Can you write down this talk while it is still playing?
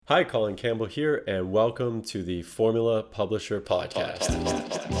Hi, Colin Campbell here, and welcome to the Formula Publisher Podcast.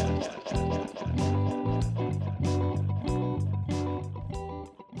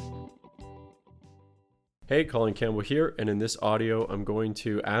 Hey, Colin Campbell here, and in this audio, I'm going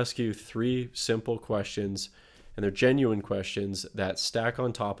to ask you three simple questions, and they're genuine questions that stack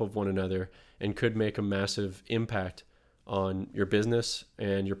on top of one another and could make a massive impact on your business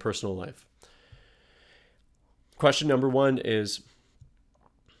and your personal life. Question number one is,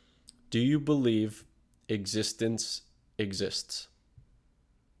 do you believe existence exists?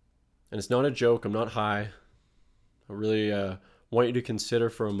 And it's not a joke. I'm not high. I really want you to consider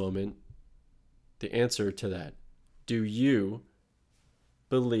for a moment the answer to that. Do you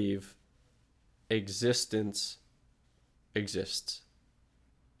believe existence exists?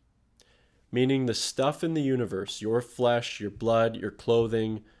 Meaning the stuff in the universe, your flesh, your blood, your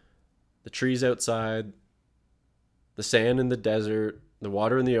clothing, the trees outside, the sand in the desert, the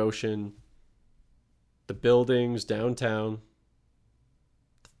water in the ocean, the buildings downtown,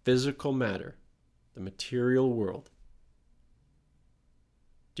 the physical matter, the material world.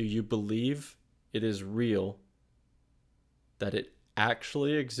 Do you believe it is real, that it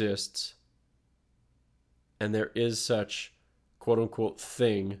actually exists, and there is such quote unquote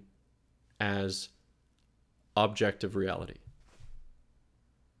thing as objective reality?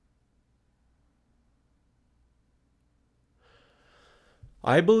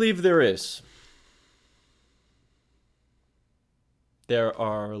 I believe there is. There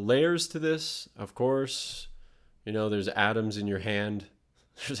are layers to this, of course. There's atoms in your hand.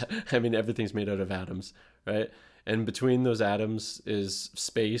 Everything's made out of atoms, right? And between those atoms is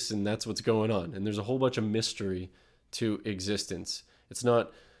space, and that's what's going on. And there's a whole bunch of mystery to existence. It's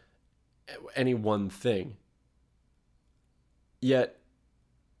not any one thing. Yet,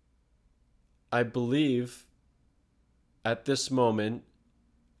 I believe at this moment,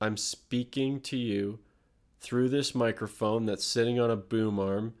 I'm speaking to you through this microphone that's sitting on a boom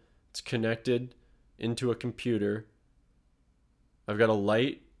arm. It's connected into a computer. I've got a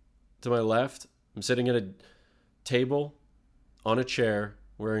light to my left. I'm sitting at a table on a chair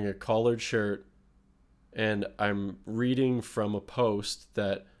wearing a collared shirt, and I'm reading from a post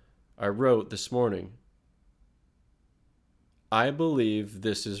that I wrote this morning. I believe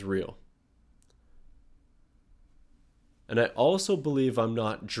this is real. And I also believe I'm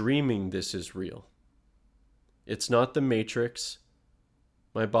not dreaming this is real. It's not the Matrix.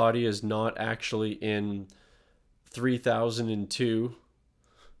 My body is not actually in 3002.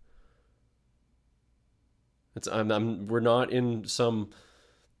 We're not in some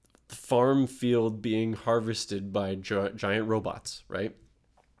farm field being harvested by giant robots, right?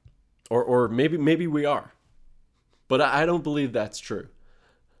 Or maybe we are. But I don't believe that's true.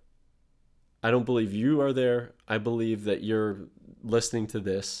 I don't believe you are there. I believe that you're listening to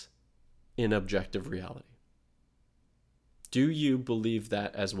this in objective reality. Do you believe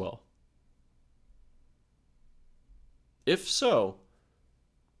that as well? If so,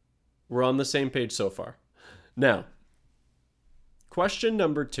 we're on the same page so far. Now, question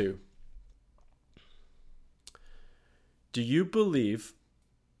number 2. Do you believe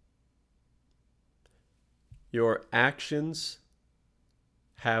your actions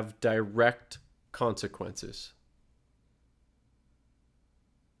have direct consequences?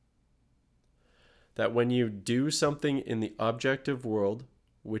 That when you do something in the objective world,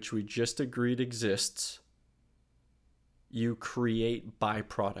 which we just agreed exists, you create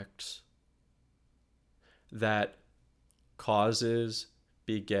byproducts. That causes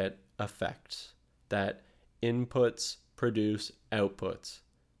beget effects. That inputs produce outputs.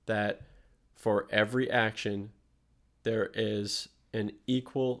 That for every action, there is an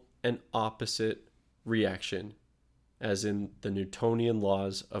equal and opposite reaction, as in the Newtonian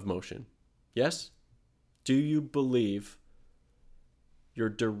laws of motion. Yes? Do you believe your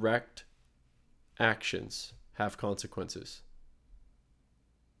direct actions have consequences?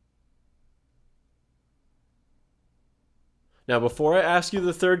 Now, before I ask you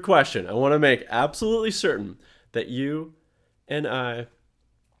the third question, I want to make absolutely certain that you and I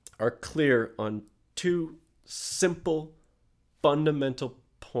are clear on two simple, fundamental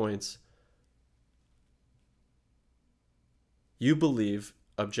points. You believe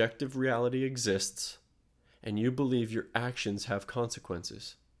objective reality exists, and you believe your actions have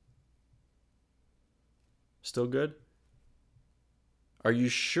consequences. Still good? Are you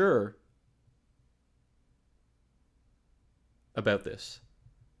sure about this?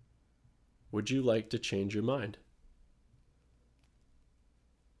 Would you like to change your mind?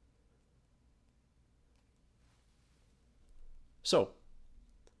 So,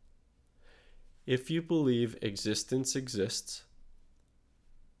 if you believe existence exists,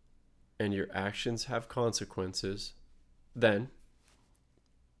 and your actions have consequences, then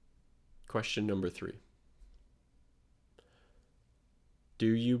question number 3.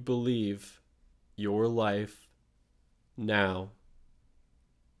 Do you believe your life now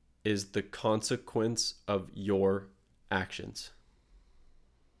is the consequence of your actions?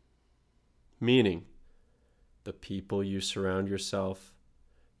 Meaning, the people you surround yourself,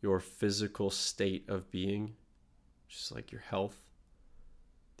 your physical state of being, just like your health,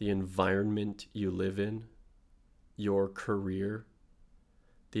 the environment you live in, your career,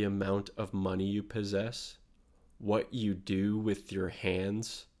 the amount of money you possess, what you do with your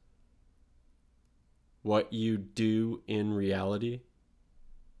hands, what you do in reality,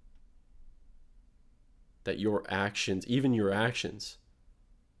 that your actions, even your actions,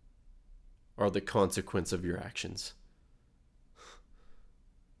 are the consequence of your actions.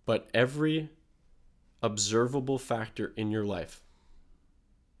 But every observable factor in your life,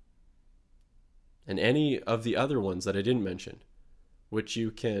 and any of the other ones that I didn't mention, which you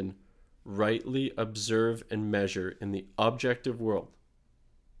can rightly observe and measure in the objective world,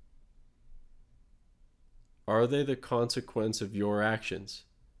 are they the consequence of your actions?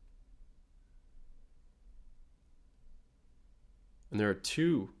 And there are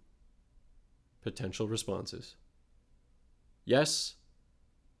 2 potential responses: yes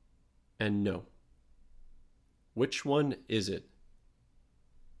and no. Which one is it?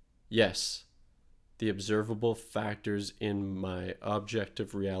 Yes, the observable factors in my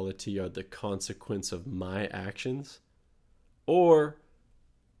objective reality are the consequence of my actions. Or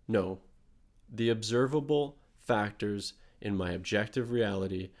no, the observable factors in my objective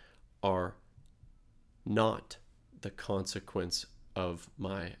reality are not the consequence of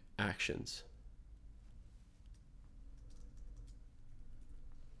my actions.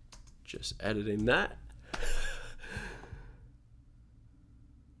 Just editing that.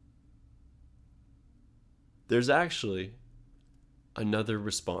 There's actually another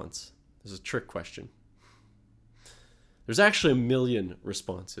response. There's a trick question. There's actually 1 million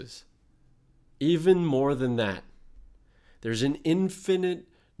responses. Even more than that. There's an infinite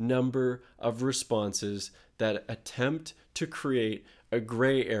number of responses that attempt to create a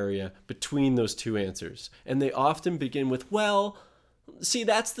gray area between those 2 answers. And they often begin with, well, see,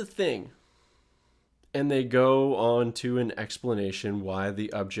 that's the thing. And they go on to an explanation why the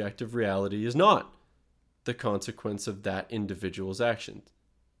objective reality is not the consequence of that individual's actions.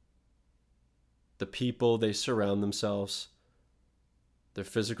 The people they surround themselves, their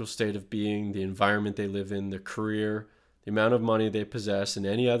physical state of being, the environment they live in, their career, the amount of money they possess, and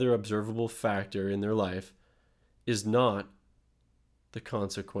any other observable factor in their life is not the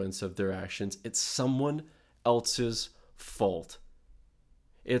consequence of their actions. It's someone else's fault.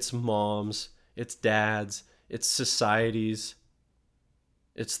 It's mom's, it's dad's, it's society's.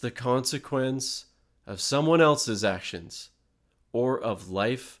 It's the consequence of someone else's actions or of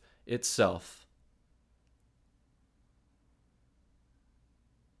life itself.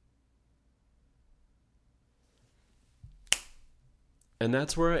 And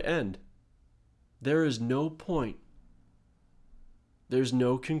that's where I end. There is no point. There's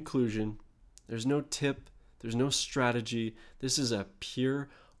no conclusion. There's no tip. There's no strategy. This is a pure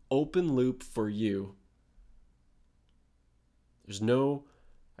open loop for you.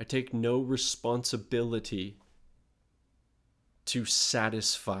 I take no responsibility to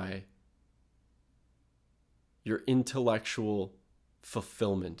satisfy your intellectual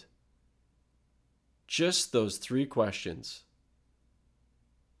fulfillment. Just those 3 questions.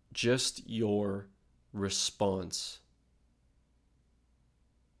 Just your response.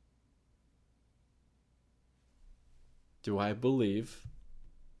 Do I believe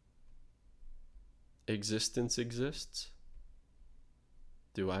existence exists?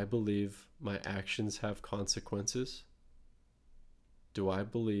 Do I believe my actions have consequences? Do I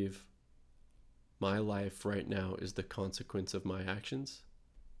believe my life right now is the consequence of my actions?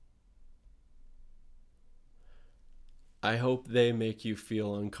 I hope they make you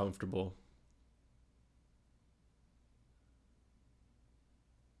feel uncomfortable.